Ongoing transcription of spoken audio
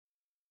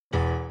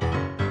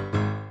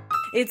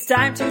It's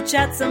time to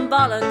chat some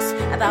bollocks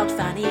about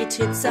fanny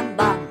tits and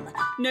bum.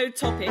 No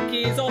topic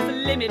is off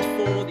limit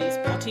for these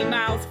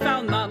potty-mouthed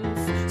foul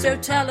mums. So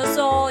tell us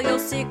all your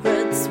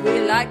secrets, we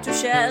like to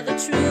share the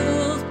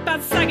truth.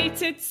 Bad saggy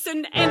tits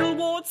and anal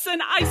warts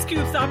and ice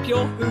cubes up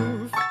your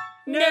hoof.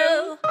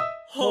 No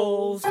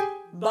holes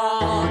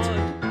barred.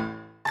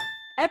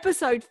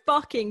 Episode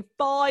fucking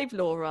 5,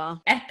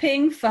 Laura.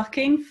 Epping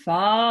fucking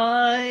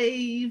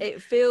 5.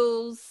 It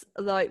feels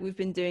like we've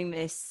been doing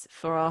this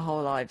for our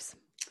whole lives.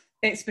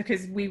 It's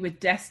because we were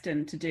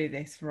destined to do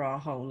this for our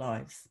whole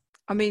lives.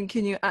 I mean,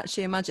 can you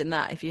actually imagine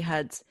that if you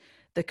had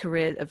the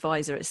career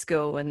advisor at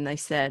school and they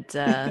said,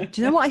 do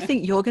you know what I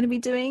think you're going to be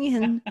doing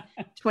in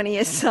 20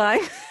 years'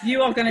 time?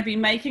 You are going to be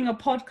making a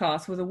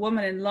podcast with a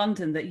woman in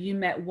London that you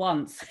met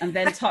once and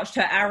then touched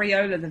her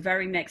areola the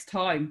very next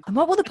time. And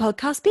what will the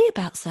podcast be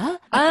about, sir?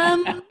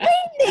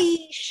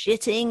 Mainly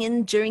shitting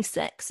and during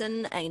sex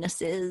and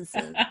anuses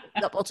and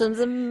gut bottoms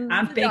and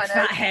big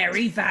fat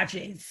hairy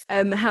vaggies.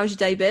 How's your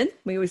day been?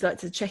 We always like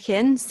to check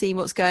in, see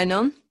what's going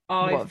on.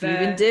 What have you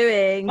been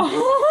doing?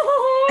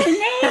 Oh,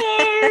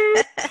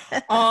 no!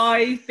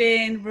 I've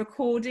been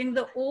recording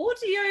the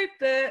audio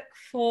book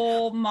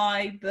for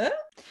my book.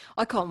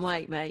 I can't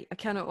wait, mate. I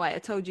cannot wait. I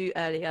told you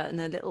earlier in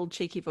a little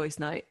cheeky voice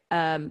note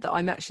that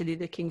I'm actually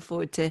looking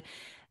forward to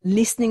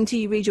listening to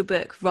you read your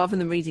book rather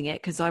than reading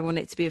it, because I want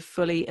it to be a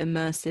fully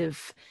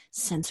immersive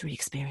sensory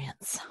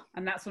experience.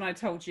 And that's when I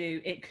told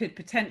you it could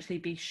potentially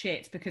be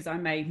shit because I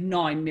made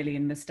 9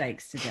 million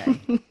mistakes today.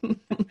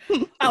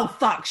 Oh,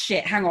 fuck,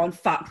 shit, hang on,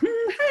 fuck.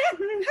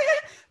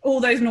 All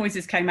those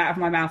noises came out of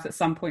my mouth at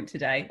some point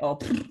today. Or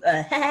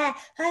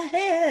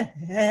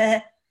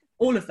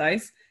all of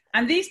those.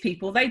 And these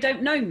people, they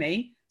don't know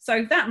me.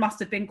 So that must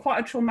have been quite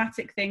a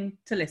traumatic thing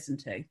to listen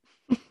to.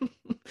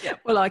 Yeah.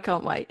 Well, I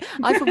can't wait.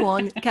 I, for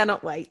one,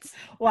 cannot wait.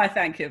 Why,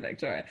 thank you,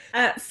 Victoria.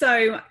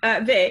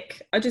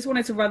 Vic, I just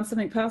wanted to run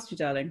something past you,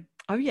 darling.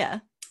 Oh, yeah?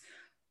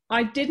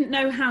 I didn't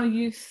know how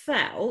you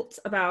felt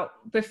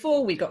about,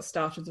 before we got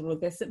started with all of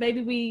this, that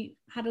maybe we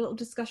had a little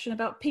discussion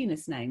about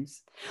penis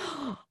names.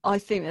 I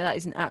think that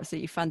is an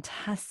absolutely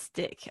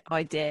fantastic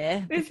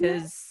idea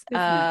because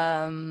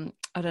I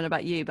don't know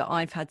about you, but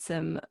I've had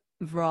some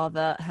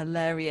rather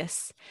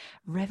hilarious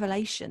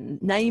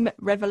name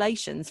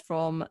revelations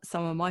from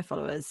some of my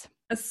followers.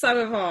 So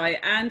have I.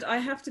 And I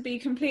have to be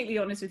completely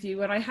honest with you,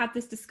 when I had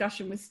this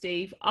discussion with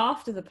Steve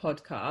after the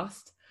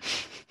podcast,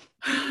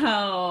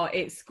 oh,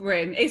 it's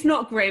grim. It's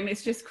not grim,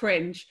 it's just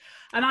cringe.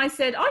 And I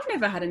said, I've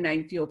never had a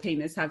name for your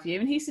penis, have you?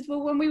 And he said,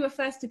 well, when we were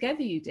first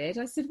together, you did.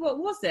 I said, what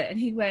was it? And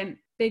he went,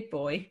 Big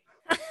Boy.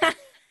 And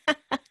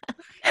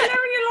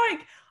you're like,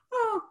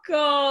 oh,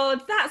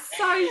 God, that's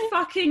so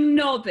fucking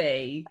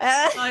knobby.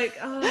 Like,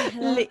 oh,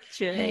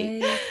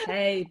 literally.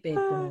 Hey, big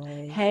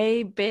boy.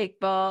 Hey, big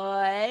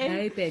boy.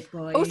 Hey, big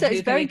boy. Also,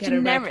 it's very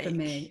generic. For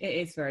me?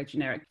 It is very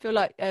generic. I feel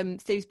like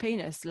Steve's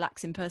penis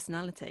lacks in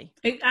personality.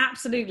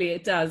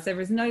 It does. There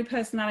is no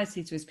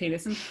personality to his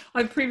penis. And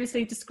I've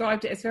previously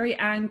described it as very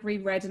angry,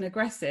 red and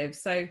aggressive.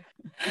 So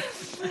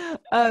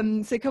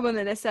so come on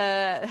then, let's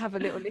have a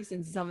little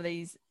listen to some of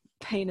these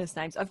penis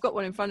names. I've got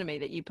one in front of me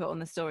that you put on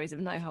the stories of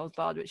No Holds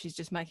Barred, which is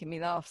just making me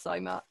laugh so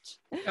much.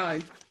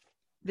 Go.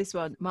 This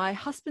one, my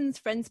husband's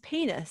friend's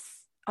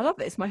penis. I love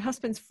this. My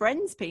husband's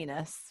friend's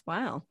penis,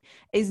 wow,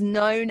 is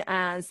known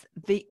as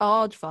the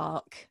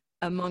aardvark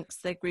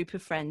amongst their group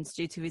of friends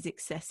due to his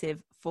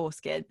excessive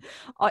foreskin.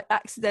 I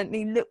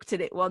accidentally looked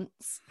at it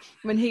once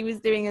when he was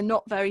doing a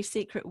not very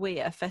secret wee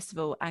at a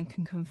festival and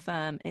can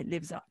confirm it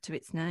lives up to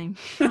its name.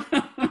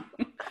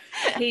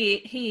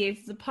 He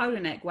is the polo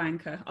neck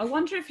wanker. I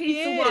wonder if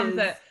he's the one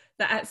that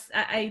at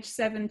age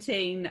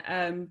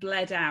 17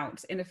 bled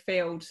out in a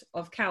field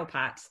of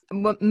cowpat.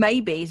 Well,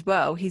 maybe as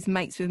well he's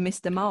mates with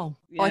Mr. Mole.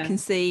 Yeah. I can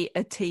see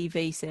a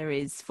TV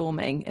series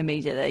forming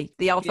immediately.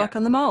 The Aardvark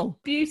and the Mole.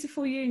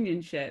 Beautiful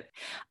unionship.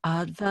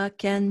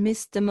 Aardvark and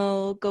Mr.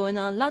 Mole going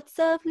on lots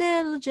of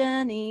little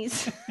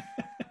journeys.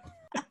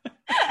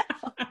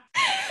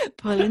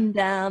 Pulling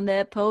down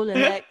their polar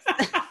necks.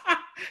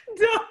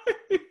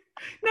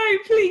 No,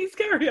 please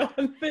carry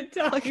on, but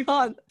don't. I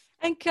can't.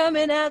 And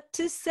coming out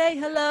to say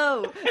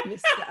hello,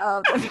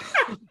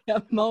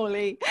 Mr.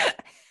 Molly.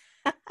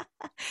 The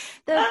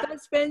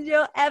best friend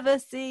you'll ever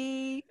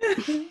see.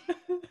 The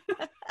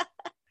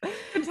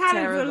talents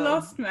are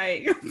lost,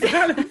 mate. Your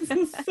talents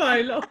are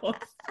so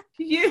lost.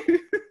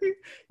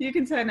 You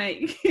can turn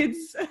 8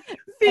 kids.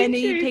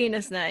 Any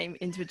penis name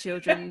into a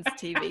children's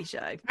TV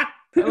show.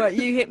 All right,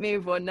 you hit me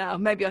with one now.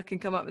 Maybe I can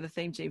come up with a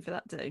theme tune for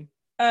that too.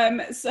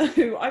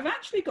 So I've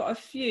actually got a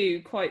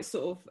few quite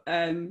sort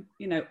of,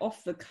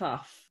 off the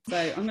cuff. So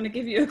I'm going to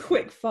give you a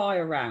quick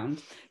fire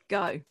round.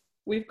 Go.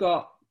 We've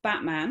got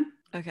Batman.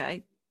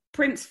 Okay.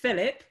 Prince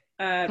Philip,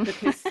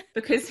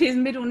 because his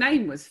middle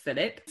name was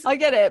Philip. I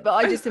get it, but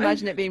I just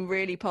imagine it being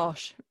really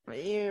posh.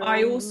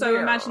 I also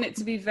imagine it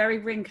to be very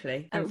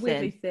wrinkly and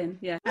weirdly thin.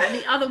 Yeah. And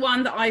the other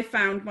one that I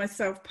found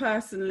myself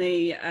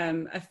personally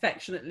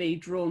affectionately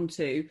drawn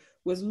to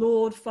was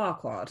Lord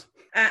Farquaad.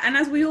 And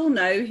as we all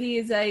know, he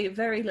is a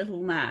very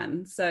little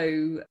man.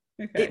 So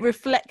Okay. It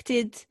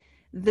reflected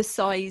the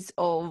size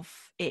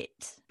of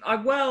it.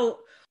 Well,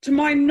 to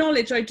my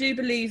knowledge, I do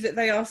believe that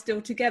they are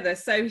still together.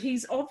 So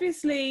he's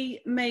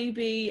obviously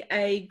maybe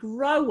a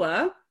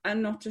grower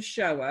and not a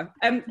shower.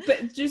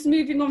 But just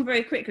moving on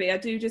very quickly, I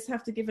do just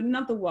have to give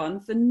another one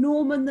for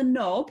Norman the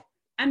Knob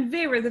and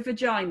Vera the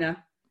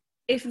Vagina.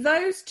 If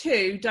those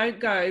two don't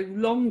go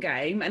long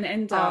game and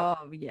end up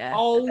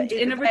old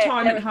in a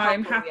retirement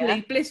home,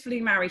 happily,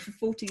 blissfully married for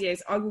 40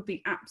 years, I will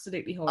be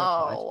absolutely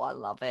horrified. Oh, I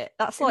love it.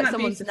 That's like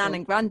someone's beautiful? nan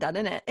and granddad,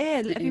 isn't it? Yeah,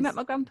 have you is. met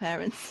my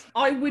grandparents?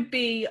 I would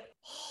be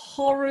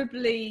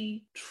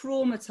horribly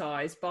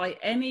traumatized by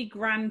any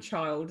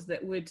grandchild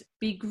that would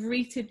be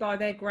greeted by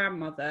their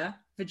grandmother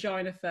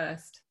vagina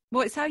first.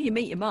 Well, it's how you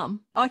meet your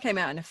mum. I came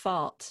out in a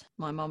fart.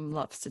 My mum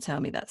loves to tell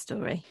me that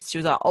story. She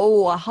was like,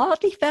 oh, I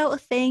hardly felt a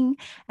thing.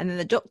 And then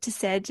the doctor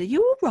said, are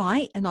you all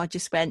right? And I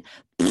just went,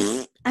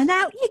 and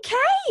out you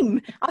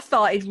came. I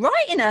farted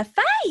right in her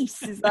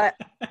face. It's like,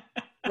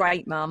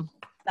 great, mum.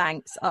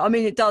 Thanks. I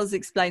mean, it does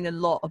explain a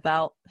lot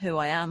about who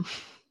I am.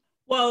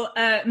 Well,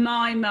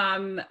 my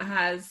mum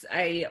has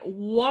a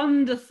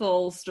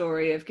wonderful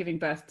story of giving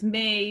birth to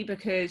me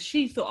because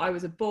she thought I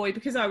was a boy.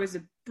 Because I was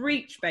a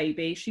breech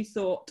baby, she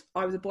thought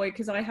I was a boy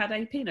because I had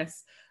a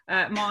penis.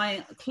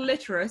 My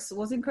clitoris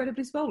was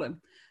incredibly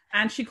swollen.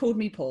 And she called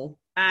me Paul.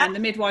 And the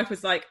midwife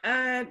was like,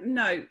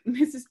 no,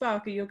 Mrs.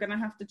 Barker, you're going to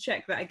have to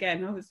check that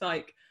again. I was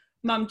like,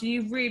 Mum, do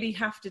you really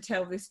have to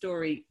tell this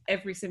story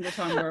every single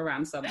time we're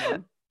around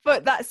someone?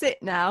 But that's it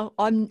now.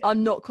 I'm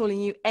not calling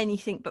you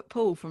anything but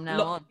Paul from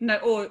now on. No,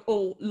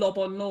 or lob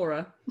on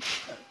Laura.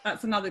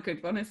 That's another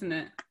good one, isn't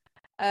it?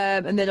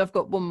 And then I've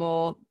got one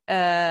more.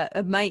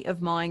 A mate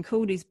of mine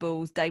called his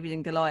balls David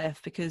and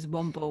Goliath because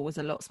one ball was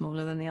a lot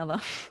smaller than the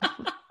other.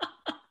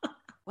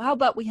 Well, how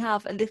about we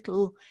have a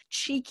little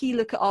cheeky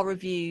look at our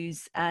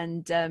reviews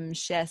and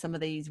share some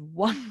of these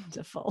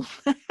wonderful,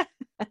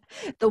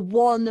 the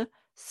 1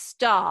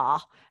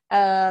 star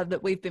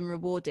that we've been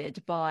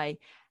rewarded by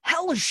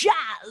Hell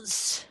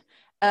Jazz.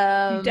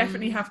 You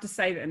definitely have to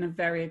say that in a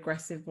very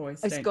aggressive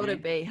voice. It's got to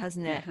be,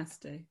 hasn't it? It has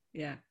to,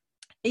 yeah.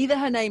 Either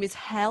her name is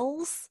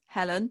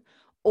Helen,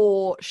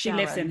 or she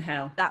lives in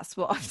hell. That's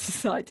what I've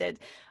decided.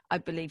 I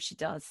believe she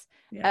does.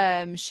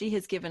 Yeah. She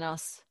has given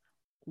us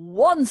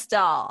 1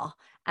 star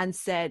and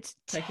said,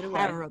 Take it away.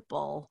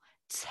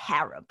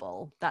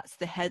 Terrible. That's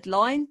the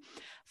headline,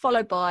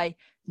 followed by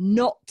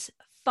not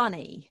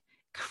funny.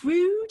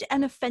 Crude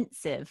and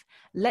offensive.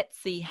 Let's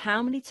see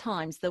how many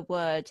times the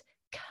word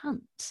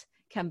cunt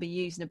can be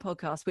used in a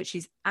podcast, which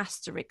is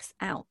asterisk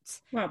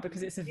out. Well,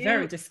 because it's a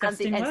very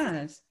disgusting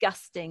word.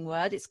 Disgusting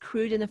word. It's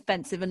crude and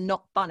offensive and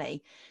not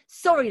funny.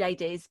 Sorry,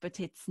 ladies, but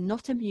it's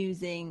not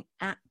amusing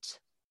at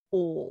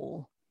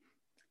all.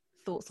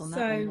 Thoughts on that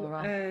one,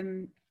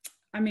 Laura?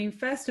 I mean,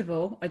 first of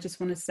all, I just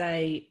want to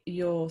say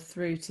you're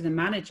through to the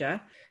manager.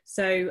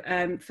 So,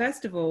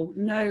 first of all,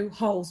 no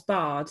holes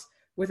barred,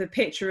 with a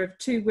picture of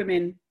 2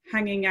 women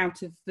hanging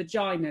out of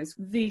vaginas.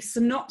 The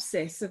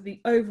synopsis of the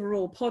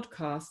overall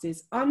podcast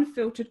is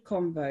unfiltered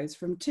convos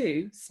from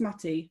 2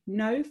 smutty,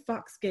 no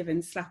fucks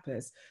given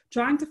slappers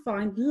trying to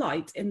find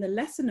light in the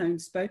lesser known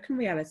spoken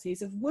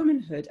realities of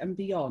womanhood and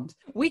beyond.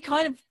 We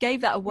kind of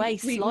gave that away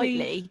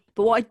slightly,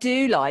 but what I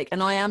do like,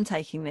 and I am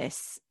taking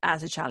this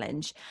as a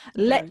challenge,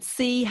 let's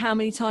see how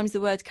many times the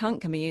word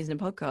cunt can be used in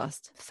a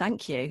podcast.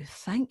 Thank you,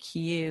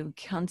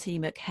 cunty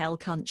McHell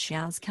cunt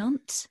Shaz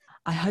cunt.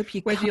 I hope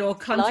you with your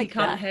cunty like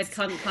cunt that. Head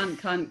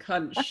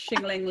cunt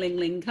shingling ling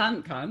ling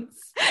cunts.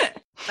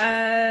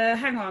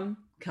 Hang on,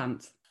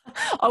 cunt.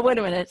 Oh, wait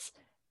a minute.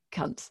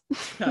 Cunt.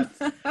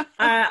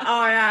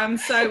 I am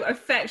so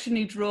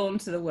affectionately drawn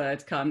to the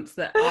word cunt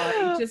that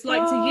I just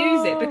like to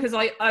use it because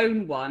I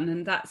own one,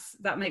 and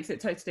that makes it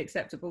totally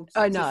acceptable to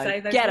say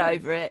those Get words.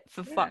 over it,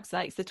 for fuck's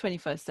sake. It's the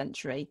 21st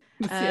century.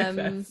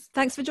 Yes.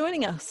 Thanks for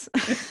joining us.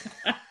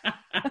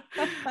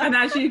 And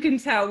as you can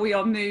tell, we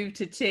are moved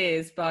to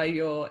tears by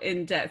your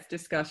in-depth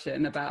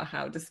discussion about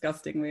how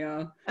disgusting we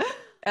are.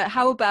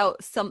 How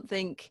about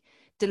something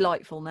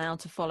delightful now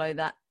to follow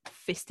that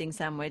fisting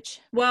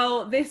sandwich?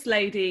 Well, this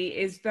lady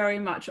is very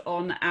much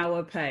on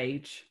our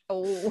page.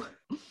 Oh.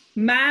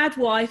 Mad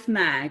Wife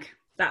Mag.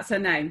 That's her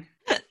name.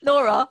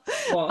 Laura,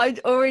 What? I'd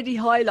already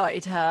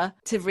highlighted her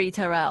to read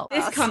her out.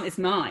 This cunt is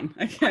mine,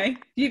 okay?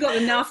 You got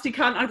the nasty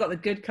cunt, I got the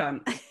good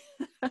cunt.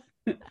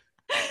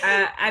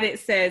 And it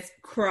says,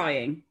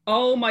 crying.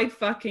 Oh my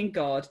fucking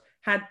God.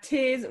 Had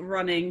tears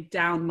running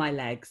down my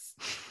legs.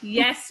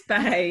 Yes,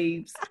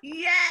 babes.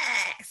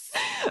 Yes.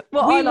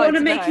 What We I like want to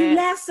to make know you it-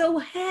 laugh so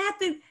hard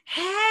that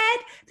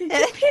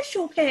you piss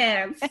your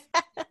pants.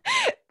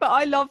 But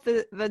I love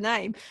the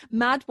name.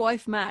 Mad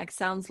Wife Mag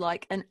sounds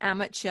like an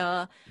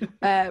amateur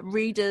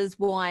reader's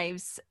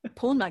wives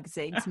porn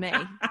magazine to me.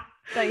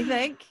 Don't you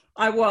think?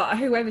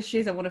 Whoever she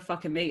is, I want to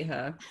fucking meet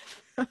her.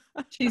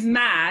 She's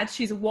mad.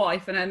 She's a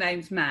wife, and her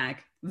name's Mag.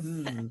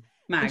 Mag.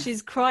 And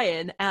she's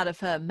crying out of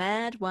her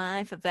mad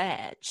wife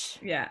veg.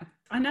 Yeah.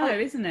 I know,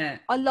 isn't it?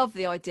 I love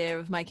the idea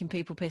of making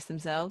people piss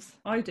themselves.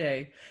 I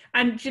do.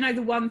 And do you know,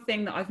 the one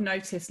thing that I've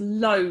noticed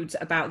loads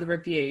about the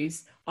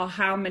reviews are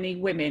how many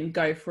women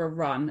go for a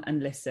run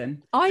and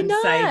listen. I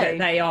know. Say that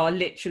they are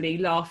literally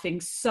laughing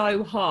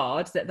so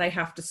hard that they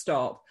have to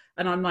stop.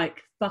 And I'm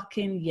like,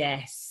 fucking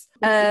yes.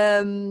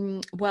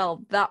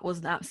 Well, that was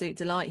an absolute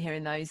delight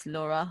hearing those,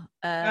 Laura.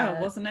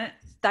 Wasn't it?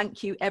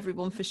 Thank you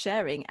everyone for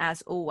sharing,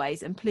 as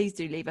always, and please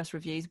do leave us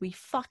reviews. We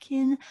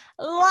fucking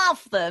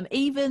love them,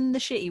 even the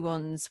shitty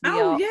ones.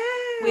 We're all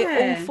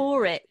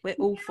for it. We're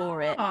all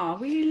for it.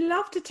 We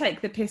love to take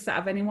the piss out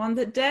of anyone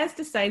that dares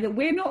to say that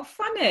we're not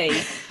funny.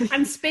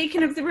 And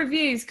speaking of the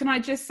reviews, can I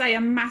just say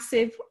a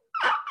massive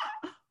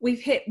we've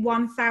hit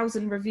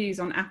 1,000 reviews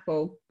on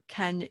Apple.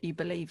 Can you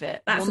believe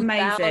it? That's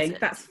amazing.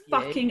 That's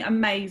fucking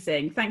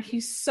amazing. Thank you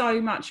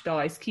so much,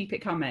 guys. Keep it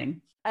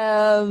coming.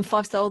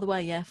 5-star all the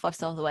way. Yeah,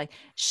 5-star all the way.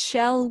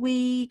 Shall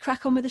we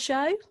crack on with the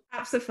show?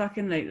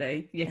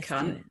 Absolutely.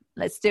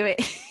 Let's do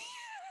it.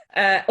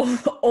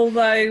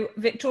 Although,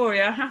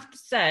 Victoria, I have to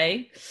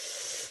say,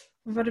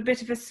 we've got a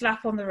bit of a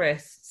slap on the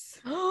wrists.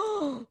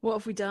 What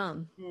have we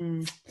done?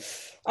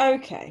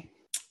 Okay.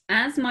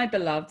 As my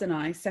beloved and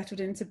I settled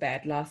into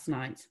bed last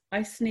night, I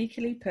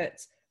sneakily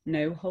put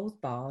No Holds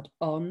Barred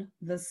on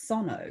the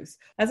Sonos,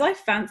 as I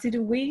fancied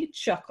a wee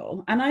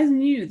chuckle, and I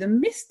knew the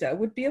mister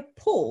would be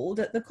appalled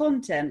at the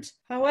content.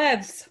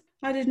 However,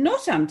 I did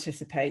not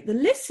anticipate the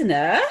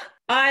listener,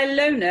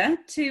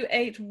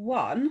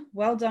 Ilona281,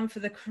 well done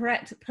for the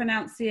correct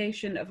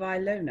pronunciation of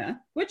Ilona,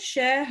 would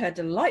share her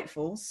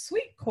delightful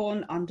sweet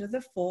corn under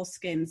the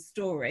foreskin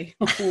story.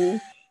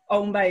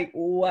 Oh mate,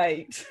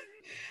 wait.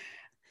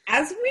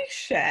 As we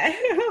share...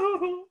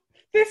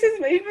 This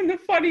isn't even the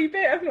funny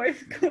bit. I've not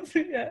even got to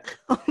it yet.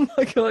 Oh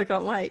my God, I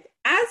can't wait.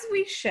 As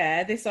we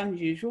share this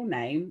unusual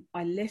name,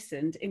 I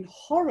listened in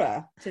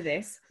horror to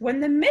this when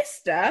the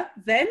mister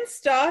then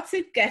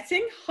started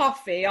getting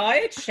huffy I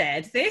had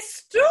shared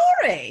this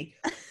story.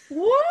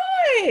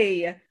 Why?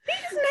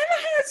 He's never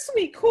had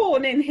sweet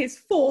corn in his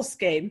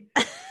foreskin,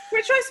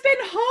 which I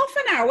spent half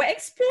an hour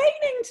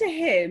explaining to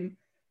him.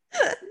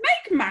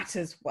 Make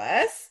matters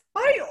worse,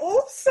 I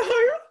also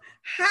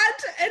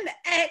had an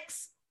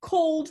ex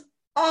called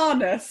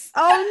Arnus.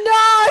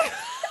 Oh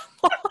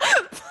no!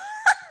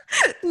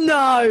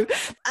 No.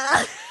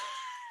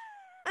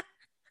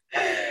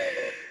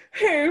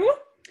 Who,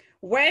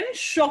 when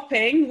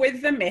shopping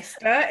with the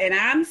mister in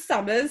Ann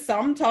Summers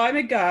some time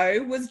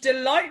ago, was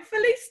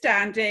delightfully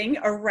standing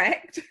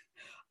erect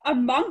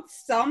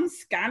amongst some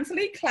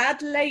scantily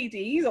clad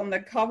ladies on the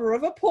cover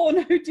of a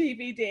porno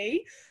DVD,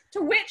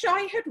 to which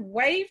I had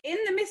waved in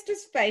the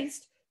mister's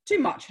face to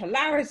much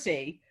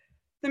hilarity.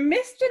 The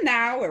mister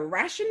now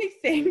irrationally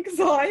thinks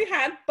I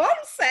had bum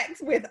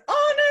sex with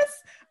Arnus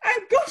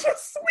and got a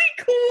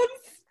sweet corn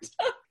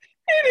stuck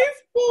in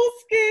his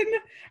foreskin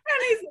and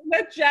is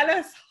a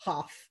jealous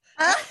huff.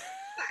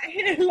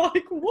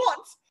 Like,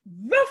 what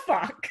the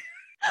fuck?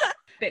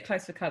 Bit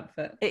close for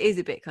comfort. It is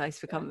a bit close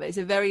for comfort. It's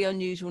a very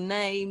unusual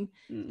name.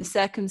 The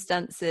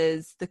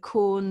circumstances, the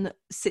corn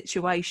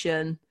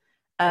situation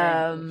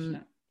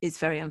is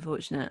very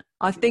unfortunate.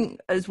 I think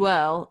as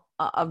well,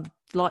 I'd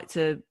like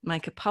to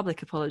make a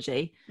public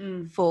apology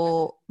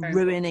for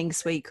ruining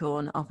sweet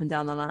corn up and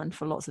down the land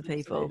for lots of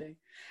people.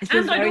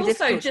 And I'd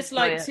also just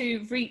like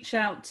to reach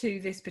out to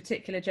this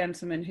particular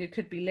gentleman who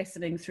could be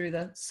listening through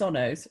the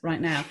Sonos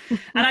right now.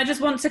 And I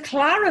just want to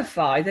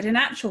clarify that in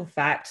actual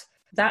fact,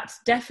 that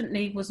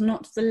definitely was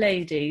not the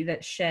lady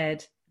that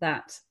shared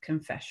that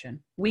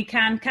confession. We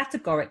can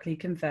categorically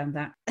confirm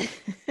that.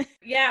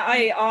 Yeah,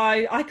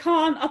 I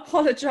can't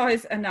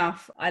apologise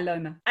enough,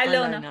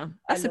 Ilona.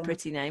 That's a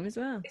pretty name as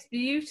well. It's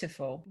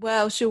beautiful.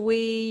 Well, shall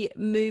we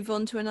move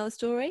on to another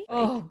story?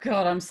 Oh,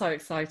 God, I'm so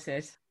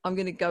excited. I'm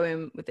going to go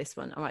in with this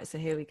one. All right, so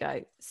here we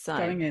go. So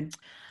going in.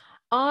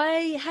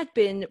 I had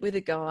been with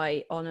a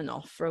guy on and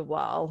off for a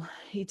while.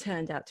 He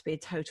turned out to be a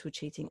total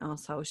cheating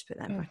arsehole. Just put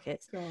that in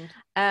brackets.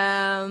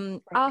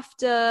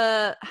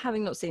 After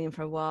having not seen him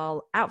for a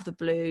while, out of the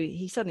blue,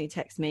 he suddenly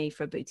texted me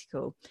for a booty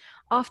call.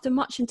 After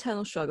much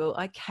internal struggle,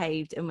 I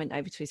caved and went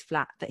over to his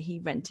flat that he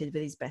rented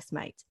with his best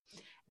mate.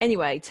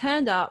 Anyway,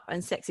 turned up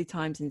and sexy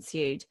times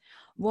ensued.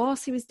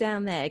 Whilst he was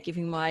down there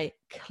giving my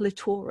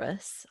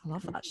clitoris, I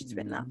love that, she's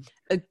written that,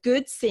 a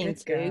good scene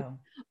to,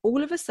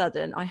 all of a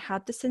sudden I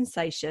had the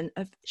sensation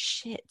of,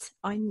 shit,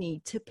 I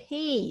need to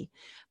pee.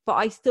 But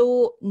I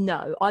thought,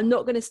 no, I'm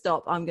not going to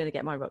stop. I'm going to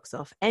get my rocks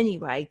off.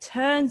 Anyway,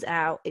 turns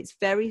out it's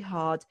very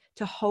hard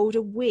to hold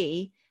a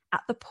wee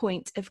at the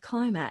point of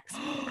climax.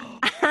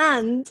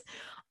 And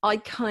I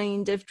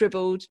kind of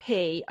dribbled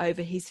pee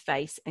over his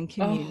face and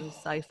communal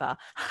sofa.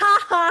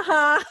 Ha ha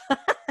ha.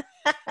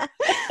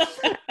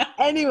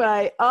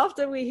 Anyway,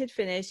 after we had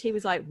finished, he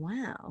was like,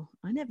 wow,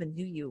 I never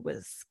knew you were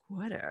a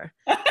squatter.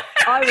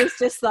 I was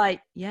just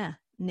like, yeah,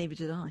 neither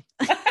did I.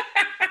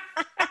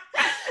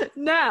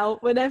 Now,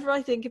 whenever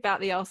I think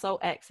about the arsehole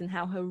ex and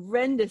how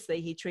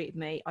horrendously he treated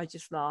me, I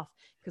just laugh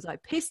because I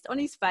pissed on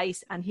his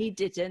face and he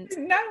didn't.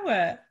 Know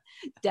it.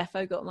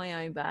 Defo got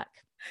my own back.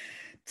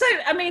 So,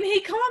 I mean,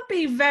 he can't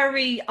be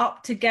very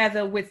up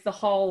together with the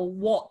whole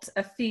what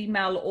a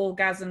female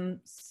orgasm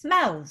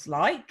smells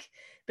like,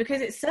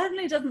 because it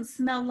certainly doesn't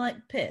smell like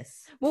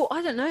piss. Well,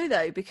 I don't know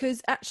though,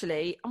 because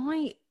actually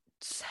I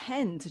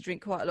tend to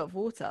drink quite a lot of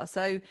water.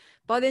 So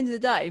by the end of the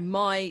day,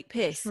 my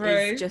piss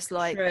is just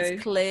like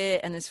as clear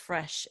and as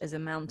fresh as a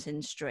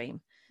mountain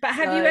stream. But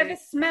have you ever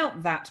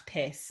smelt that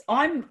piss?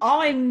 I'm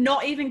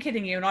not even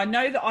kidding you. And I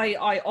know that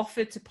I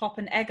offered to pop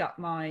an egg up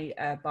my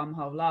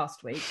bumhole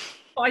last week.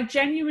 But I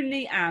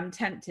genuinely am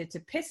tempted to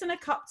piss in a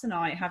cup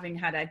tonight, having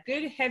had a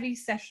good heavy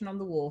session on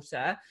the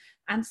water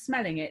and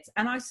smelling it.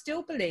 And I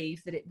still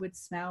believe that it would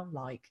smell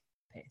like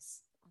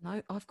piss.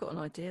 No, I've got an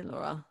idea,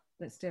 Laura.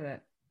 Let's do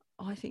it.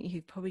 I think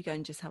you'd probably go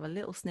and just have a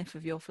little sniff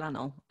of your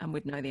flannel and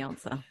we'd know the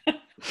answer.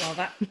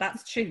 Well,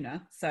 that's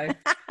tuna. So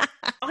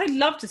I'd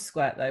love to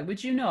squirt though.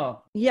 Would you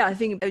not? Yeah, I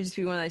think it would just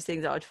be one of those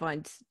things that I'd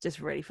find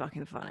just really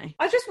fucking funny.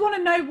 I just want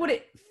to know what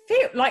it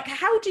feels like.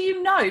 How do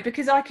you know?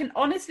 Because I can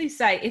honestly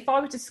say if I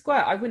were to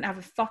squirt, I wouldn't have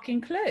a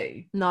fucking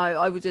clue. No,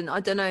 I wouldn't.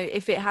 I don't know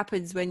if it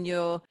happens when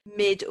you're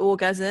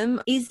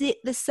mid-orgasm. Is it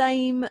the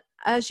same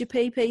as your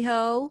pee-pee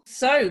hole?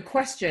 So,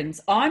 questions.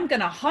 I'm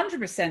going to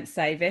 100%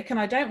 say, Vic, and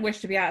I don't wish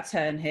to be out of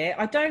turn here.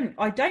 I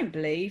don't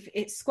believe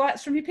it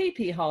squirts from your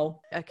pee-pee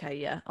hole. Okay,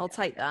 yeah, I'll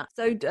take that.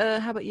 So,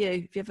 how about you?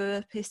 Have you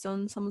ever pissed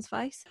on someone's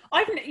face?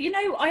 I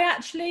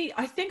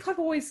think I've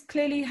always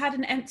clearly had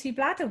an empty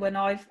bladder when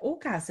I've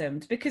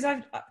orgasmed, because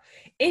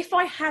if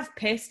I have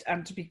pissed,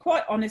 and to be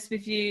quite honest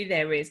with you,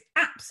 there is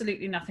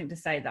absolutely nothing to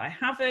say that I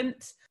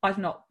haven't. I've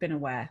not been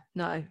aware.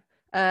 No.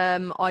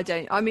 I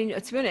don't. I mean,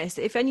 to be honest,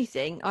 if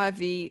anything, I have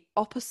the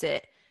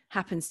opposite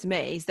happens to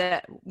me. Is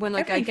that when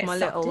I go for my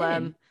little,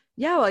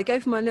 I go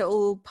for my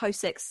little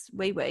post-sex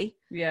wee-wee.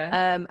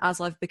 Yeah. As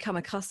I've become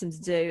accustomed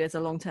to do as a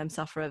long-term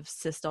sufferer of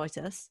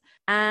cystitis,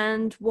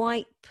 and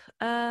wipe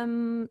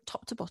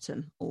top to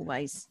bottom,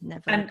 always,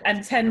 never.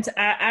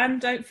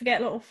 And don't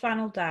forget a little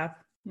flannel dab.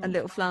 A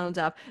little flannel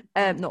dab.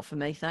 Not for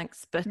me,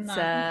 thanks. But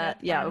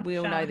we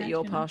all know that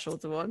you're partial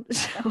to one.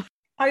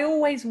 I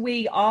always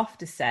wee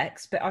after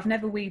sex, but I've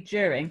never weed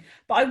during.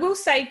 But I will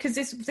say, because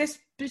this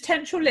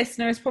potential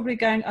listener is probably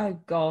going, oh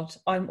God,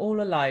 I'm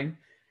all alone.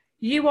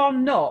 You are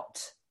not,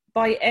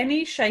 by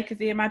any shake of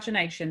the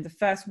imagination, the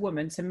first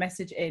woman to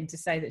message in to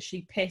say that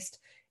she pissed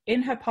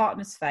in her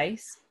partner's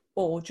face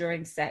or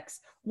during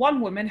sex.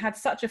 One woman had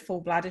such a full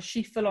bladder,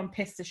 she full on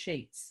pissed the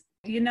sheets.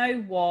 You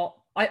know what?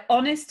 I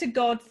honest to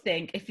God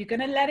think if you're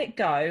going to let it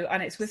go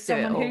and it's with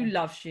someone who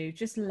loves you,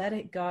 just let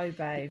it go,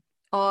 babe.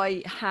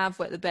 I have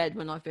wet the bed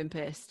when I've been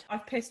pissed.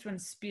 I've pissed when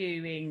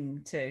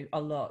spewing too,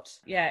 a lot.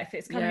 Yeah, if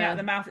it's coming out of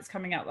the mouth, it's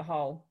coming out the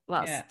hole.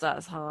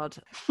 That's hard.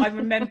 I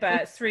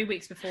remember 3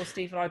 weeks before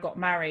Steve and I got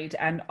married,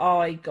 and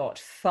I got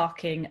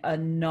fucking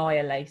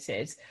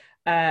annihilated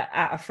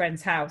at a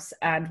friend's house.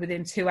 And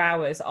within 2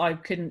 hours, I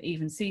couldn't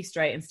even see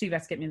straight. And Steve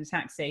had to get me in the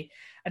taxi.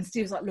 And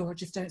Steve was like, Laura,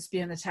 just don't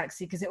spew in the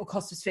taxi because it will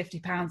cost us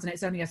 £50 and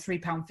it's only a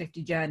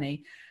 £3.50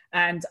 journey.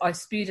 And I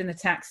spewed in the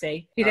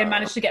taxi. He then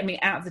managed to get me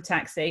out of the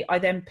taxi. I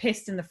then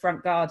pissed in the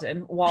front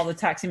garden while the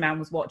taxi man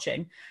was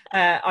watching.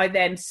 I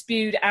then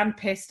spewed and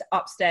pissed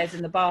upstairs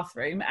in the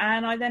bathroom,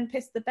 and I then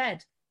pissed the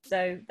bed.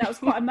 So that was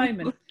quite a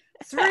moment.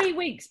 3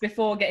 weeks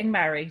before getting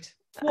married.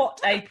 What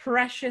a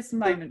precious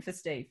moment for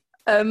Steve.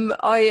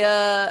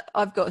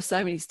 I've got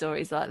so many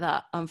stories like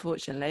that,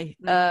 unfortunately.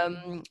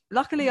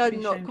 Luckily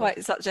I'm not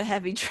quite such a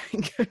heavy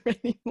drinker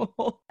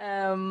anymore.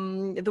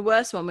 The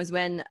worst one was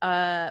when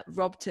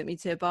Rob took me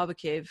to a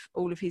barbecue of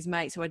all of his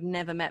mates who I'd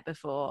never met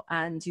before,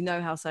 and you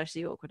know how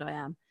socially awkward I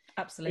am.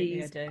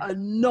 Absolutely. These I do. are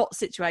not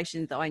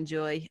situations that I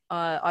enjoy.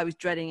 I was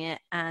dreading it,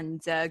 and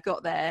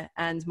got there,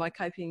 and my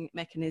coping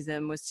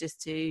mechanism was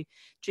just to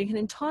drink an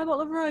entire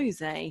bottle of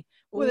rosé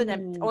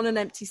on an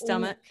empty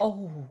stomach.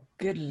 Oh,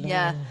 good Lord.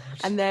 Yeah,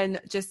 and then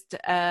just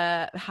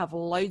have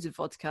loads of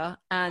vodka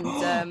and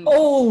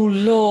oh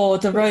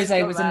Lord, the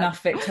rosé was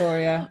enough,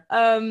 Victoria.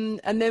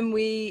 And then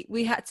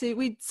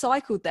we'd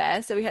cycled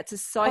there, so we had to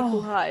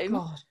cycle home.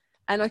 God.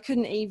 And I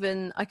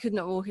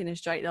couldn't walk in a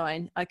straight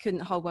line. I couldn't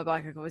hold my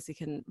bike. I obviously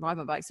couldn't ride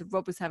my bike. So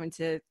Rob was having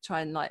to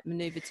try and like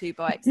maneuver two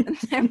bikes. And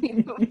then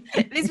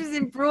this was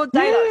in broad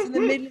daylight, in the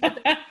middle of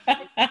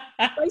the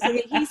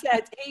basically, he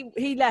said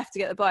he left to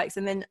get the bikes,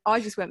 and then I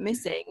just went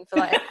missing for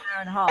like an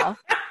hour and a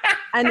half.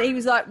 And he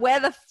was like,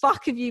 "Where the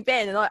fuck have you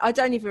been?" And I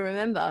don't even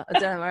remember. I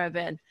don't know where I've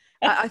been.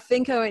 I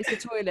think I went to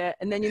the toilet,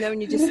 and then, you know,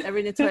 when you just are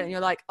in the toilet and you're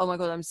like, oh my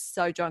God, I'm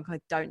so drunk, I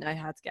don't know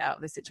how to get out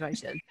of this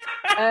situation.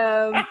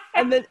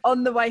 And then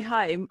on the way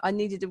home, I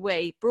needed a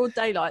wee. Broad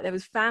daylight, there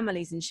was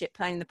families and shit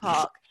playing in the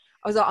park.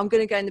 I was like, I'm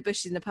going to go in the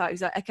bushes in the park. He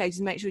was like, okay, just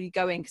make sure you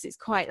go in, because it's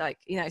quite like,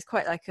 you know, it's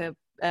quite like a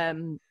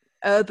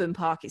urban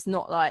park. It's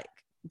not like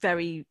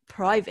very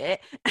private.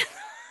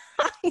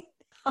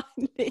 I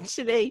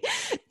literally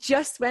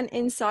just went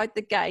inside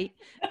the gate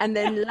and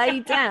then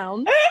lay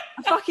down.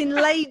 I fucking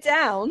lay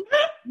down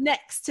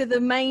next to the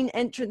main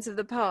entrance of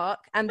the park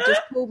and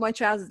just pulled my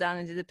trousers down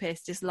and did a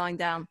piss, just lying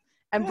down.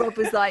 And Rob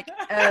was like,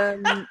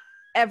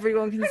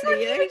 everyone can see You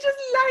were you. just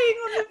laying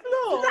on the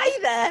floor. Lay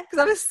there because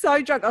I was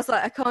so drunk. I was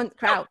like, I can't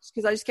crouch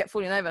because I just kept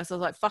falling over. So I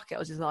was like, fuck it,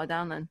 I'll just lie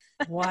down then.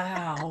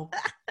 Wow.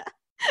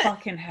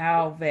 Fucking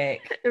hell,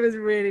 Vic. It was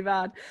really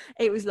bad.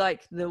 It was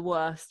like the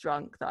worst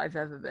drunk that I've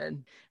ever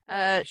been.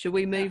 Should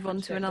we move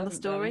on to another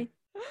story?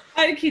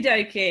 Okie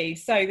dokie.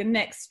 So the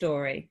next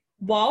story.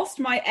 Whilst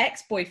my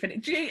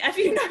ex-boyfriend, have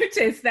you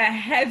noticed the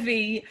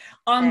heavy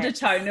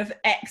undertone of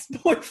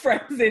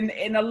ex-boyfriends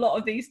in a lot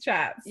of these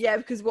chats? Yeah,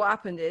 because what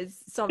happened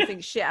is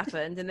something shit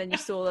happened and then you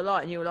saw the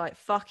light and you were like,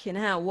 fucking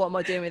hell, what am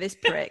I doing with this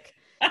prick?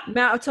 The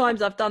amount of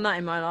times I've done that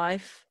in my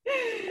life.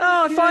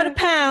 Oh, if I had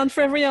 £1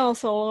 for every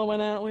arsehole I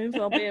went out with,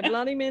 I'll be a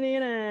bloody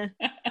millionaire.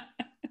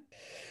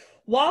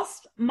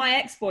 Whilst my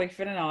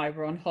ex-boyfriend and I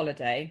were on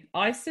holiday,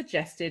 I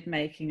suggested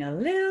making a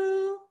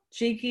little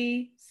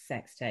jiggy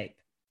sex tape.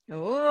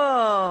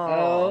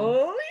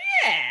 Oh,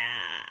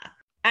 yeah.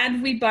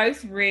 And we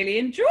both really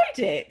enjoyed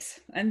it.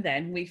 And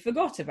then we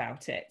forgot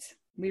about it.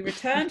 We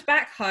returned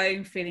back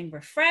home feeling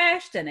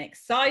refreshed and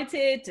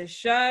excited to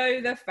show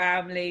the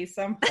family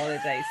some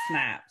holiday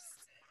snaps.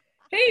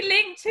 He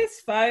linked his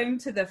phone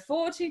to the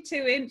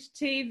 42-inch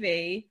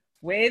TV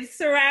with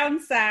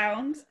surround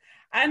sound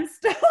and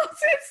started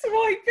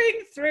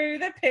swiping through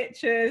the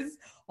pictures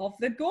of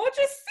the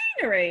gorgeous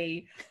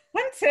scenery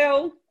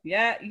until,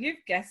 yeah,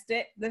 you've guessed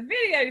it, the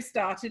video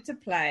started to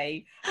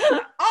play.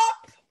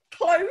 Up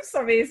close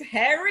of his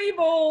hairy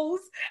balls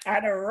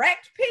and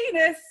erect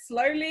penis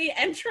slowly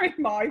entering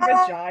my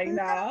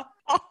vagina.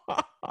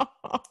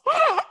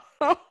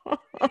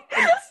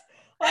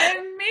 I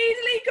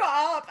immediately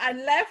got up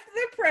and left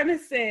the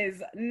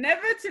premises,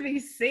 never to be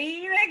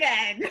seen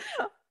again.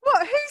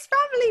 What? Whose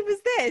family was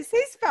this?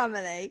 His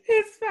family?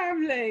 His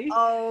family.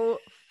 Oh,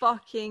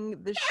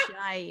 fucking the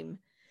shame.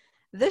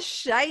 The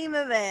shame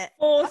of it.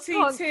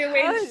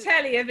 42-inch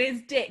telly of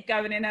his dick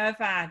going in her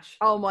vag.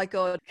 Oh my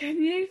God.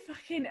 Can you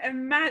fucking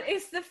imagine?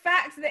 It's the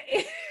fact that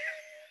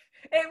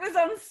it was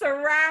on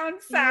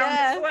surround sound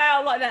as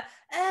well, like that.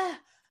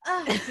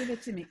 Give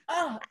it to me.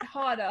 Oh,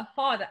 harder.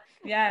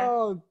 Yeah.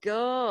 Oh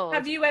God.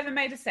 Have you ever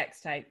made a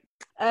sex tape?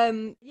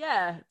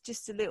 Yeah,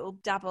 just a little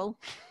dabble.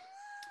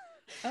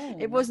 Oh.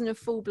 It wasn't a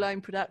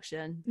full-blown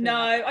production. No,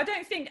 I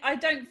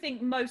don't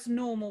think most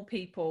normal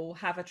people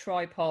have a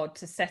tripod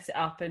to set it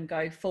up and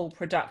go full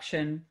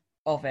production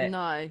of it.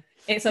 No.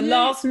 It's a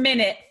last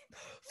minute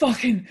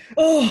fucking,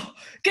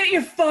 get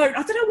your phone.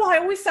 I don't know why I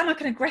always sound like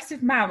an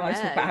aggressive man when I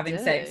talk about having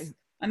sex.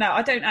 I know,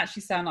 I don't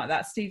actually sound like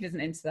that. Steve isn't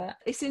into that.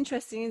 It's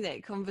interesting, isn't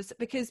it?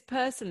 Because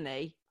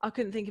personally, I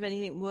couldn't think of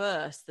anything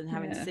worse than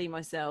having to see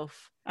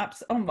myself.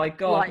 Oh my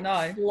God,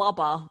 no.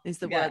 Flubber is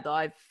the word that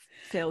I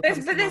feel.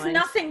 But there's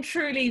nothing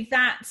truly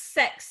that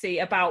sexy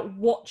about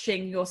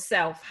watching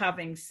yourself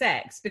having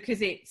sex,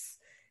 because it's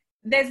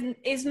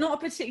not a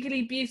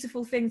particularly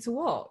beautiful thing to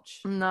watch.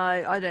 No,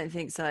 I don't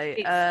think so.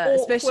 It's awkward,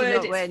 especially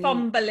not it's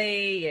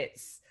fumbly,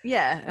 it's...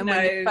 Yeah, and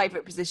when your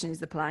favourite position is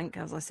the plank,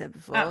 as I said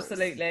before.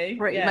 Absolutely.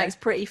 It makes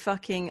pretty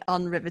fucking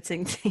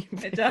unriveting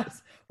TV. It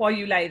does. While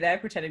you lay there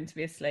pretending to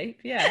be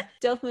asleep. Yeah.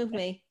 Don't move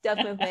me.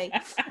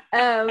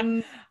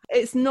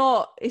 It's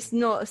not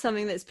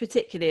something that's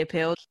particularly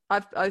appealed.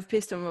 I've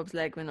pissed on Rob's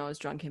leg when I was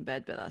drunk in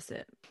bed, but that's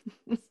it.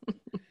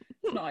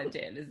 It's not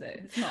ideal, is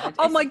it? It's not ideal.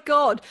 Oh my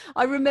God.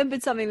 I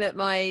remembered something that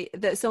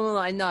someone that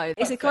I know.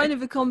 It's a kind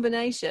of a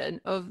combination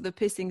of the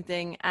pissing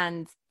thing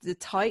and the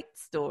tight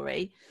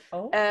story.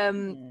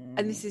 And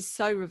this is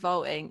so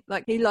revolting.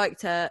 Like he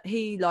liked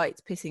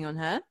pissing on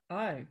her. Oh,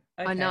 okay,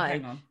 I know.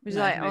 hang on. It was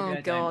oh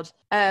God.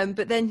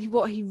 But then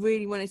what he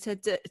really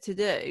wanted to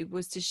do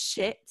was to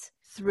shit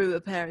through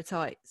a pair of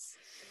tights.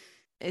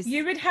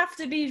 You would have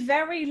to be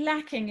very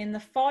lacking in the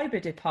fibre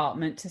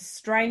department to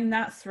strain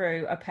that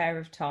through a pair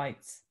of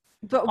tights.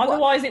 But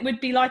otherwise it would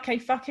be like a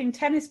fucking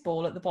tennis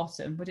ball at the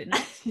bottom, would it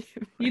not?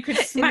 You could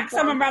smack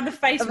someone around the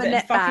face with it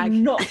and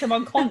fucking knock them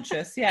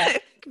unconscious. Yeah.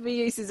 It could be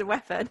used as a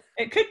weapon.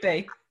 It could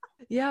be.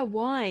 Yeah,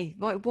 why?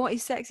 What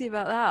is sexy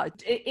about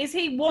that? Is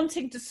he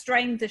wanting to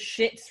strain the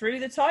shit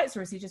through the tights,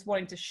 or is he just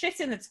wanting to shit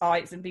in the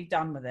tights and be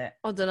done with it?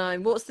 I don't know.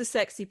 What's the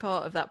sexy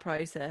part of that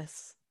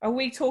process? Are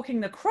we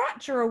talking the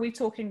crotch or are we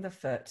talking the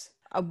foot?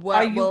 Are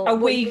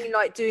we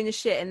like doing the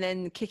shit and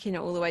then kicking it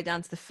all the way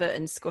down to the foot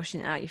and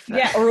squashing it out your foot?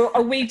 Yeah, or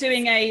are we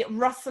doing a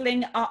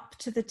rustling up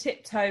to the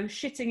tiptoe,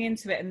 shitting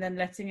into it and then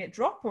letting it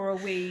drop, or are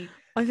we...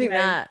 I think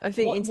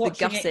into the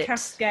gussets. It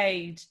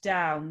cascade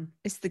down.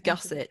 It's the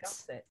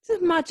gussets.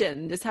 Just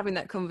imagine just having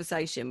that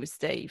conversation with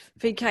Steve.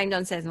 If he came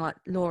downstairs and like,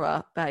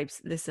 Laura,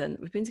 babes, listen,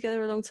 we've been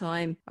together a long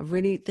time. I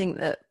really think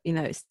that,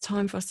 it's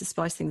time for us to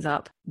spice things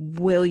up.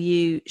 Will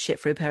you shit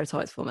through a pair of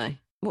tights for me?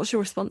 What's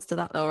your response to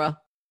that, Laura?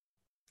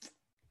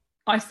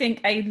 I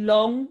think a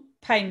long,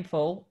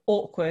 painful,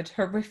 awkward,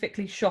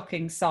 horrifically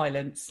shocking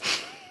silence.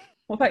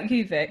 What about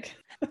you, Vic?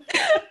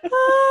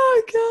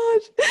 Oh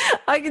God,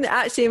 I can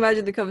actually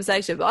imagine the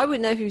conversation, but I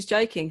wouldn't know if he was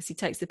joking because he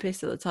takes the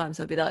piss all the time.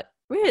 So I'd be like,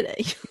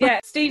 Really? Yeah,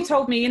 Steve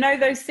told me, you know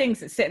those things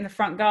that sit in the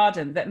front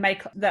garden that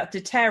make that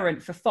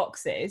deterrent for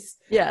foxes?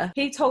 Yeah.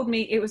 He told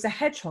me it was a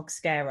hedgehog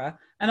scarer,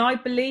 and I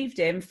believed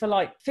him for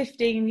like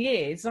 15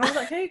 years. And I was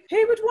like,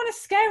 who would want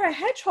to scare a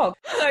hedgehog?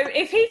 So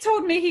if he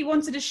told me he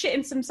wanted to shit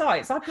in some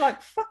sites, I'd be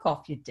like, fuck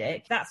off, you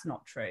dick. That's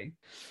not true.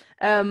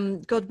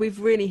 God,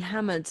 we've really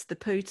hammered the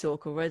poo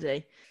talk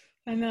already.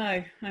 I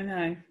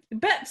know.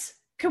 But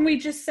can we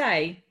just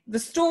say the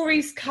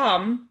stories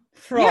come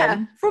from you.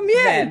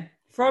 them.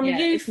 From you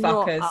it's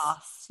fuckers. Not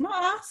us. It's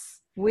not us.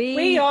 We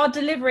We are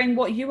delivering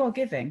what you are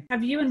giving.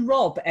 Have you and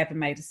Rob ever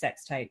made a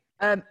sex tape?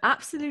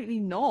 Absolutely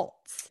not.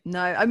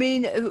 No, I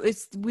mean,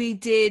 we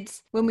did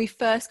when we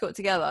first got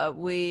together.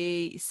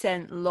 We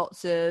sent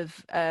lots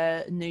of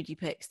nudie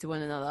pics to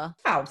one another.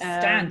 Oh,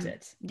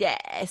 standard.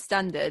 Yeah,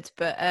 standard.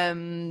 But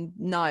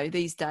no,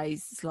 these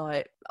days it's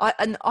like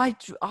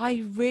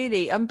I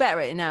really, I'm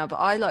better at it now, but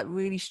I like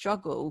really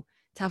struggle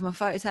to have my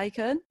photo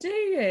taken. Do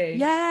you?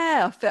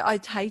 Yeah,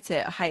 I'd hate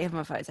it. I hate having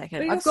my photo taken.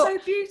 But you're so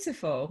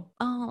beautiful.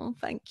 Oh,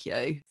 thank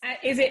you.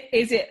 Is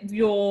it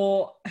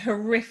your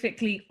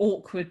horrifically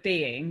awkward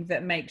being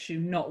that makes you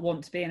not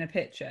want to be in a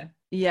picture?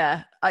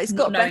 Yeah, it's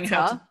not got knowing better.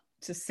 how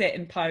to sit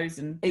and pose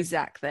and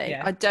exactly.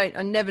 Yeah.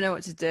 I never know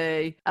what to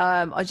do.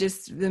 I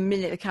just, the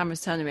minute the camera's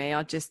turning me,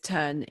 I just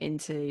turn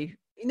into,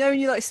 you know, when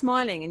you're like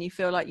smiling and you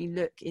feel like you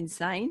look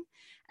insane.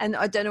 And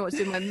I don't know what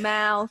to do with my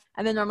mouth.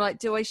 And then I'm like,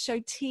 do I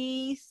show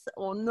teeth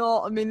or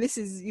not? I mean, this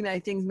is, you know,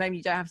 things maybe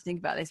you don't have to think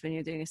about this when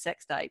you're doing a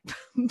sex tape.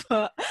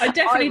 But I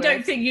definitely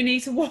don't think you need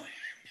to watch.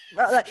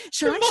 Like,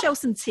 shall I show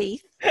some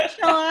teeth?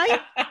 Shall I?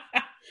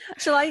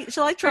 Shall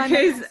I try?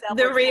 Because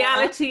the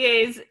reality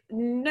is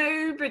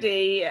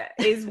nobody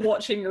is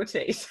watching your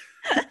teeth.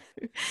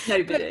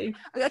 Nobody.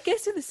 But I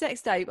guess with the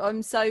sex tape,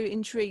 I'm so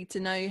intrigued to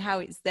know how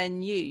it's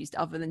then used,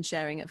 other than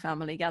sharing at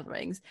family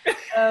gatherings.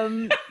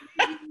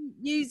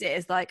 Use it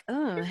as like,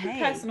 oh, it's hey,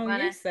 personal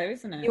use though,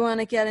 isn't it? You want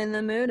to get in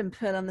the mood and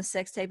put on the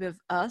sex tape of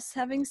us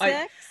having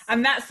sex?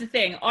 And that's the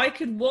thing. I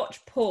could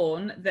watch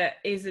porn that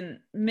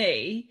isn't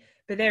me,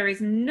 but there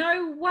is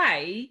no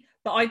way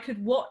that I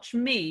could watch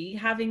me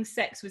having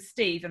sex with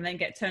Steve and then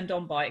get turned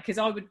on by it, because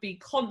I would be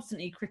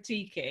constantly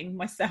critiquing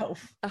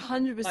myself.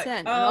 100%.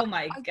 Like, oh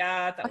my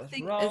God, that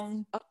was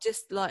wrong.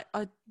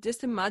 I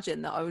just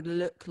imagine that I would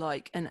look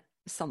like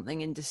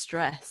something in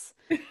distress.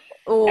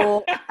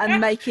 And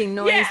making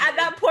noise. Yeah, at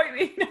that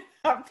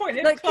point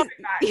in like,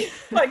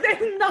 climax, like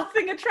there's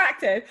nothing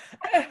attractive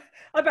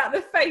about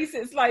the face.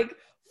 It's like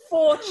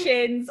 4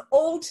 chins,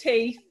 all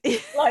teeth,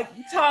 like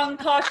tongue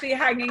partially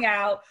hanging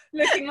out,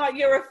 looking like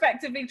you're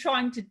effectively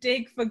trying to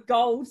dig for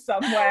gold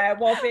somewhere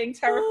while being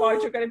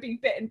terrified you're going to be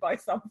bitten by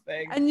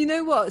something. And you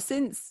know what?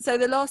 So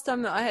the last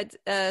time that I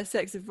had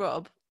sex with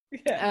Rob,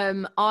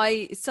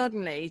 I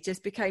suddenly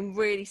just became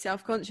really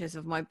self-conscious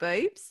of my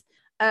boobs.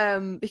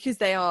 Because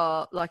they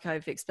are, like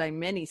I've explained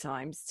many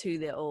times, 2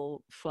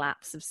 little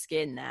flaps of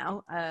skin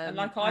now. And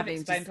like I've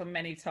explained on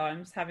many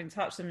times, having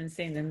touched them and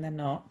seen them, they're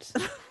not.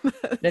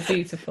 They're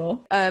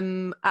beautiful.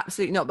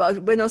 Absolutely not.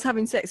 But when I was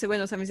having sex with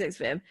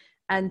him,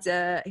 and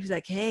he was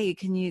like, hey,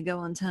 can you go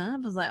on top?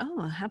 I was like,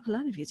 oh, how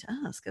polite of you to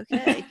ask.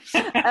 Okay.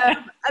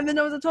 And then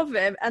I was on top of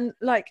him, and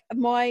like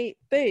my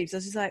boobs, I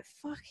was just like,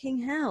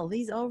 fucking hell,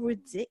 these are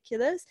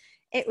ridiculous.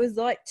 It was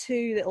like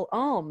 2 little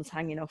arms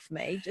hanging off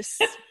me,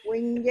 just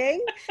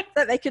swinging,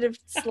 that they could have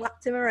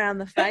slapped him around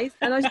the face.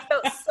 And I just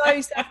felt so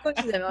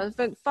self-conscious of him. I was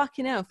thinking,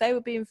 fucking hell, if they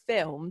were being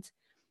filmed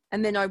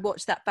and then I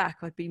watched that back,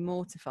 I'd be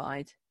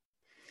mortified.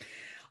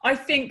 I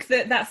think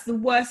that that's the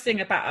worst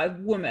thing about a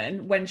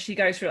woman when she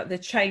goes through like the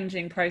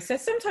changing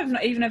process, sometimes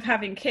not even of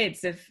having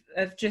kids,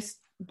 of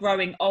just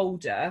growing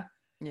older,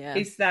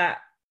 is that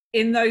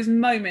in those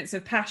moments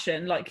of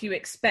passion, like you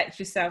expect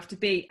yourself to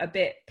be a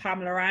bit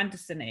Pamela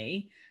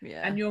Anderson-y,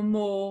 and you're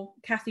more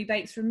Kathy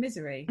Bates from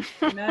Misery,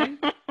 you know?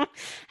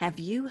 Have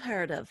you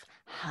heard of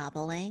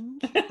hobbling?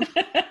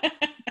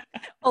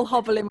 I'll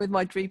hobble in with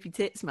my droopy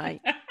tits, mate.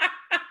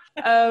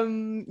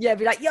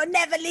 Be like, you're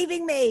never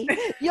leaving me.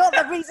 You're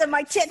the reason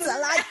my tits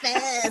are like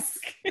this.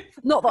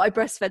 Not that I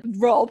breastfed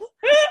Rob.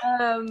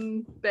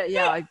 But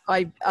yeah,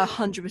 I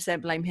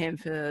 100% blame him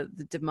for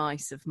the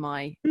demise of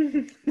my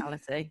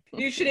reality.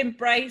 You should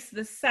embrace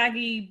the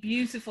saggy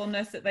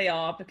beautifulness that they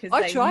are, because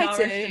they nourished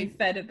and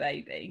fed a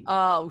baby.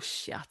 Oh,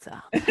 shut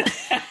up.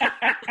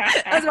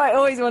 That's what I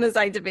always want to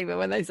say to people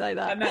when they say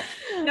that.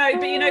 No,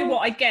 but you know what?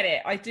 I get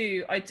it. I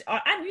do. And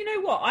you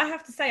know what? I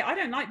have to say, I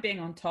don't like being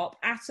on top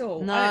at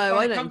all. No,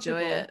 I don't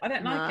enjoy it. I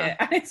don't like it.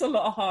 And it's a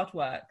lot of hard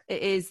work.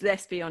 It is,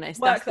 let's be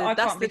honest. That's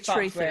the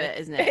truth of it,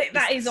 isn't it?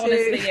 That is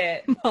honestly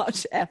it.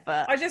 Much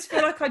effort. I just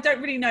feel like I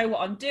don't really know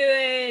what I'm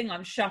doing.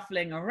 I'm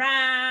shuffling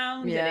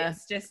around. Yeah. And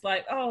it's just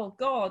like, oh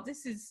God,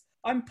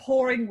 I'm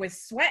pouring with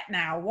sweat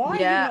now. Why are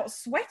you not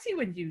sweaty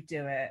when you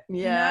do it?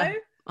 Yeah. You know?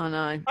 I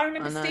know. I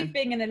remember Steve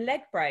being in a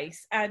leg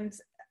brace, and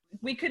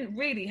we couldn't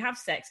really have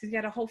sex because he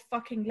had a whole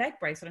fucking leg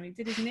brace on him. He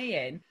did his knee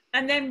in.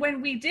 And then when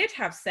we did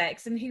have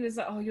sex and he was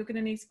like, oh, you're going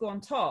to need to go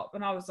on top.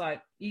 And I was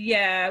like,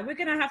 yeah, we're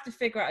going to have to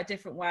figure out a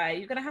different way.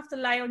 You're going to have to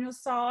lay on your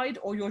side,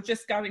 or you're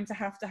just going to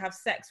have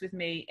sex with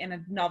me in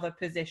another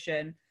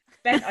position,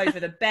 bent over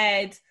the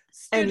bed,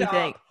 stood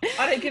up.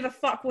 I don't give a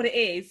fuck what it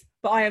is,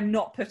 but I am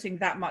not putting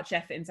that much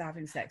effort into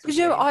having sex with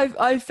you. Because,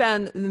 I've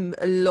found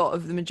a lot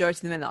of the majority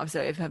of the men that I've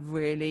dated have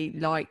really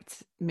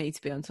liked me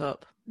to be on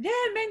top. Yeah,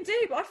 men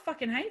do, but I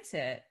fucking hate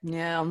it.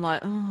 Yeah, I'm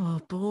like,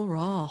 oh, bore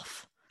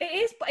off.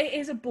 It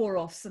is a bore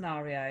off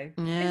scenario,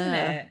 yeah. Isn't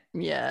it?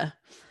 Yeah.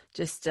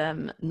 Just,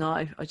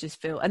 no, I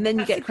just feel... And then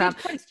That's you get a good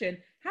question.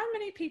 How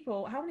many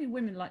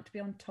women like to be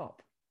on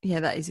top? Yeah,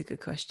 that is a good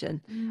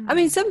question. I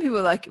mean, some people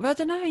are like, well, I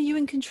don't know, are you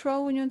in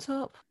control when you're on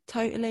top?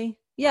 Totally.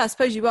 Yeah, I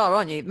suppose you are,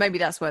 aren't you? Maybe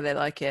that's why they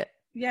like it.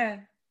 Yeah,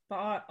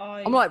 but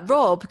I'm like,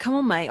 Rob, come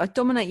on, mate. I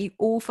dominate you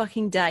all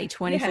fucking day,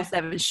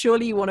 24/7.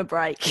 Surely you want a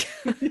break.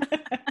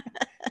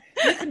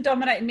 You can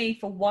dominate me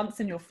for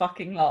once in your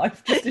fucking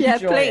life. Just yeah,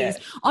 enjoy please.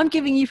 it. I'm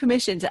giving you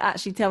permission to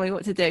actually tell me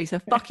what to do. So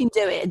fucking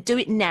do it, and do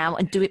it now,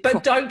 and do it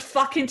But don't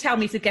fucking tell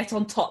me to get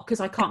on top, because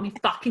I can't be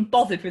fucking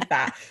bothered with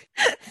that.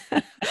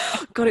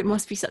 God, it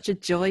must be such a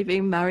joy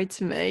being married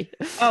to me.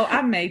 Oh,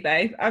 and me,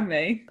 babe, and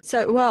me.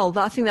 So, well,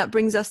 I think that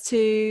brings us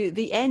to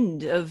the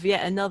end of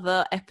yet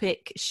another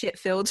epic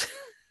shit-filled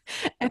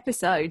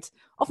episode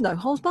of No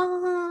Holds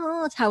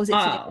Barred. How was it?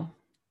 Oh,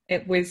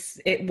 it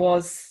was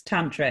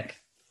tantric.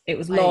 It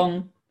was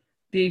long,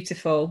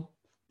 beautiful,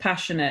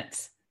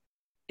 passionate,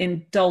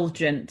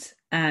 indulgent,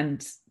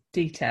 and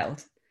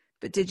detailed.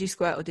 But did you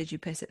squirt or did you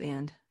piss at the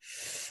end?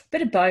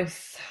 Bit of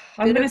both.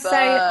 I'm going to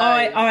say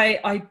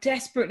I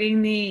desperately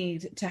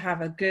need to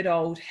have a good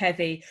old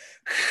heavy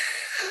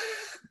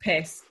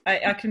piss.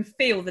 I can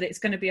feel that it's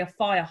going to be a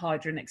fire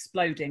hydrant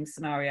exploding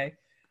scenario,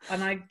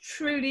 and I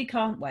truly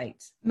can't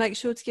wait. Make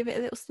sure to give it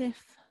a little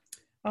sniff.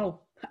 Oh,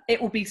 it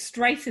will be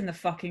straight in the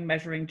fucking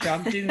measuring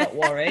jug. Do not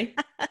worry.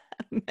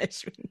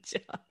 Measuring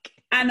jug.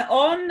 And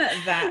on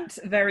that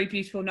very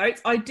beautiful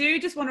note, I do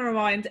just want to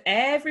remind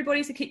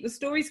everybody to keep the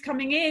stories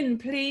coming in.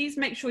 Please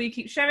make sure you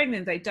keep sharing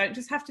them. They don't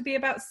just have to be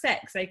about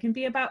sex. They can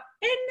be about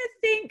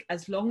anything,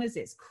 as long as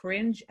it's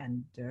cringe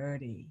and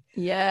dirty.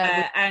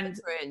 Yeah, and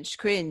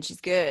cringe is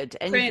good.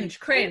 Cringe.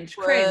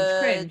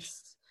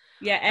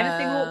 Yeah,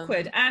 anything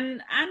awkward.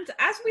 And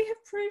as we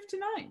have proved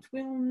tonight,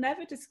 we'll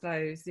never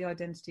disclose the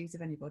identities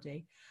of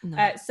anybody.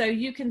 No. So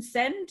you can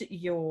send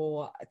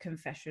your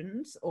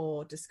confessions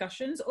or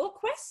discussions or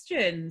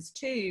questions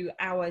to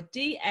our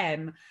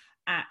DM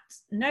at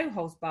No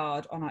Holds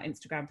Barred on our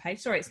Instagram page.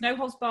 Sorry, it's No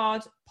Holds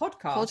Barred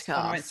podcast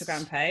on our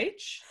Instagram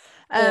page.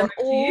 Or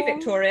to you,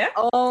 Victoria.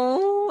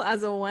 Oh,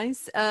 as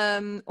always.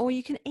 Or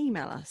you can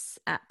email us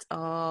at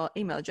our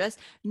email address,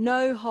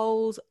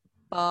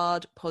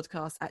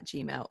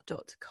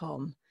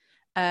 noholdsbarredpodcast@gmail.com.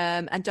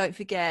 And don't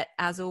forget,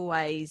 as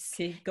always,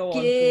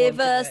 give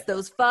us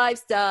those 5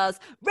 stars,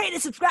 rate and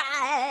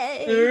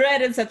subscribe.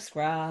 Rate and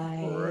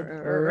subscribe.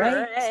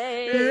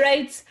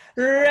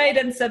 Rate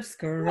and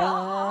subscribe.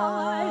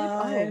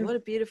 Oh, what a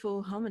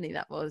beautiful harmony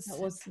that was.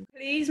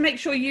 Please make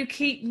sure you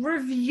keep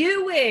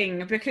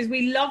reviewing, because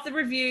we love the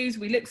reviews.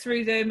 We look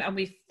through them and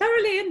we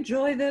thoroughly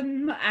enjoy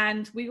them,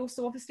 and we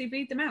also obviously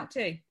read them out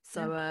too.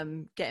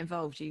 So get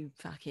involved, you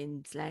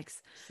fucking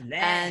slags.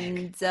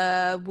 And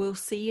we'll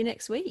see you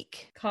next week.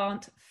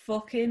 Can't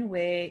fucking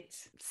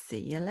wait. See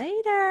you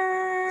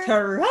later.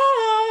 Ta-ra!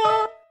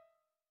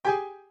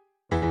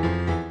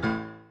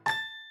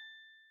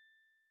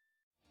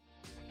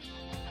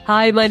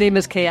 Hi, my name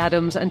is Kay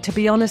Adams, and to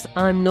be honest,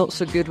 I'm not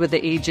so good with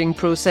the ageing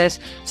process,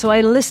 so I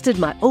enlisted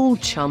my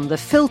old chum, the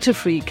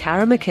filter-free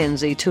Cara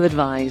McKenzie, to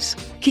advise.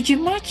 Could you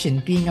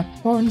imagine being a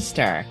porn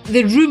star?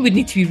 The room would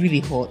need to be really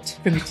hot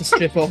for me to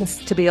strip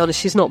off. To be honest,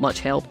 she's not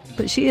much help,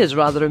 but she is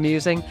rather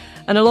amusing.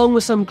 And along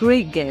with some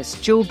great guests,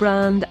 Joe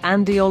Brand,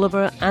 Andy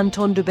Oliver,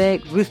 Anton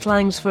Dubeck, Ruth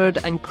Langsford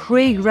and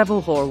Craig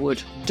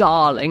Revel-Horwood,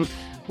 darling,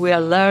 we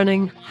are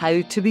learning how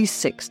to be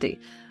 60.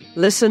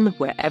 Listen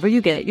wherever you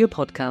get your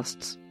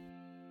podcasts.